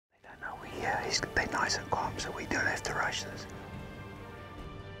they're nice and calm, so we don't have to rush this.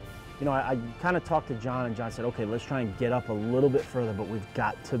 You know, I kind of talked to John, and John said, okay, let's try and get up a little bit further, but we've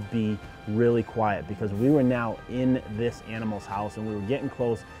got to be really quiet because we were now in this animal's house and we were getting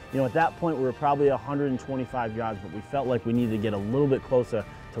close. You know, at that point we were probably 125 yards, but we felt like we needed to get a little bit closer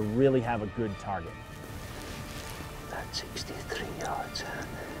to really have a good target. That's 63 yards.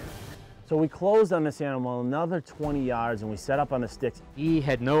 So we closed on this animal another 20 yards and we set up on the sticks. He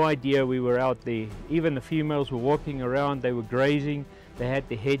had no idea we were out there. Even the females were walking around, they were grazing, they had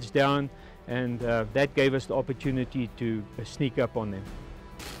their heads down, and that gave us the opportunity to sneak up on them.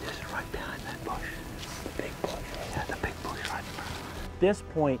 Just right behind that bush. The big bush. Yeah, the big bush right in front. At this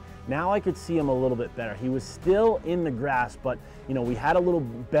point, now I could see him a little bit better. He was still in the grass, but you know, we had a little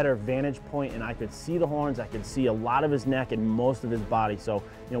better vantage point and I could see the horns, I could see a lot of his neck and most of his body. So,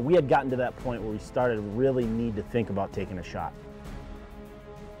 you know, we had gotten to that point where we started to really need to think about taking a shot.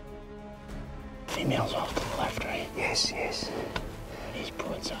 Female's off to the left, right? Yes, yes. And he's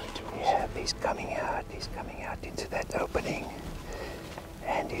broadside to us. Yeah, he's coming out into that opening.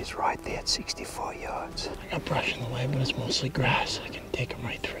 And he's right there at 64 yards. I got brush in the way, but it's mostly grass. I can take him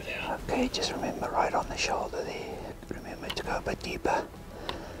right through there. Okay, just remember right on the shoulder there. Remember to go a bit deeper.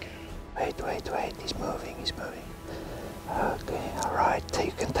 Wait, he's moving. Okay, all right,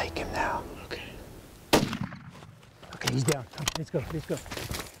 you can take him now. Okay. Okay, he's down. Come, let's go.